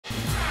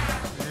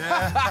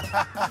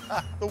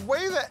Yeah. The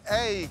way the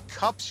A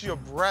cups your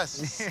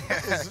breasts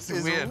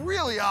is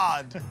really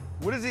odd.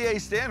 What does the A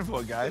stand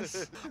for,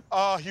 guys?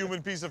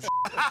 Human piece of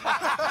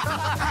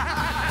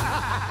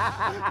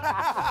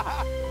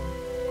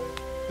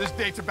This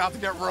date's about to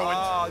get ruined.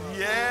 Oh,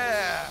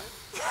 yeah.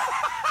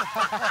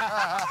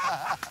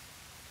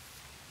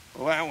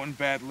 Well, that went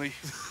badly.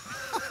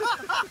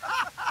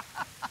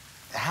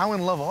 How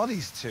in love are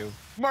these two?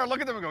 Murr,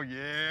 look at them and go,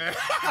 yeah.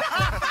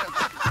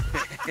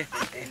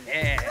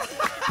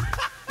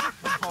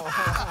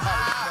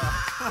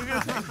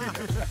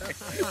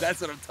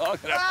 That's what I'm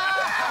talking about.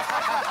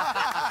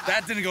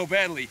 That didn't go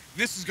badly.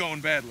 This is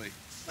going badly.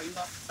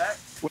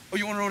 Oh,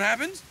 you want to know what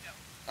happened? Yeah.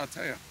 I'll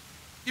tell you.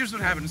 Here's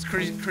what happened. It's a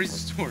crazy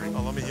story.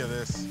 Oh, let me hear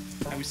this.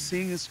 I was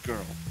seeing this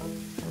girl.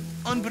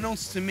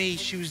 Unbeknownst to me,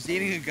 she was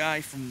dating a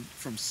guy from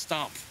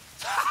Stomp.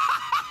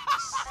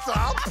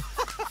 Stop.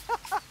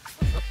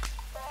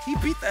 He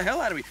beat the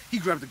hell out of me. He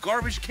grabbed a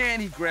garbage can.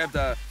 He grabbed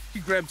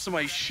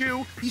somebody's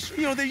shoe.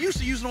 You know, they're used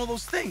to using all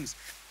those things.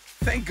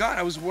 Thank God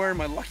I was wearing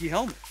my lucky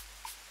helmet.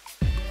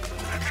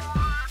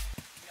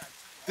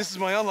 This is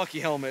my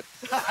unlucky helmet.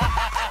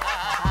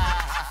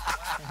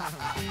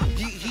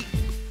 He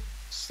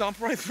stomped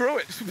right through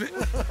it.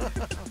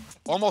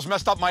 Almost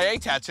messed up my A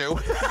tattoo.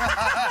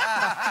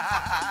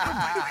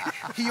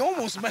 He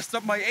almost messed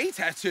up my A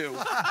tattoo.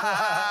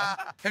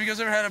 Have you guys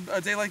ever had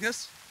a day like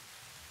this?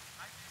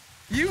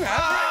 You have,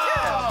 right?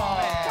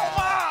 Yeah. Come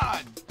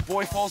on!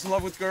 Boy falls in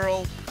love with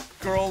girl.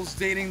 Girl's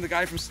dating the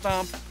guy from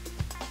Stomp.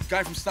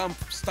 Guy from Stomp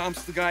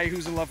stomps the guy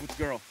who's in love with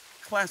the girl.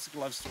 Classic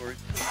love story.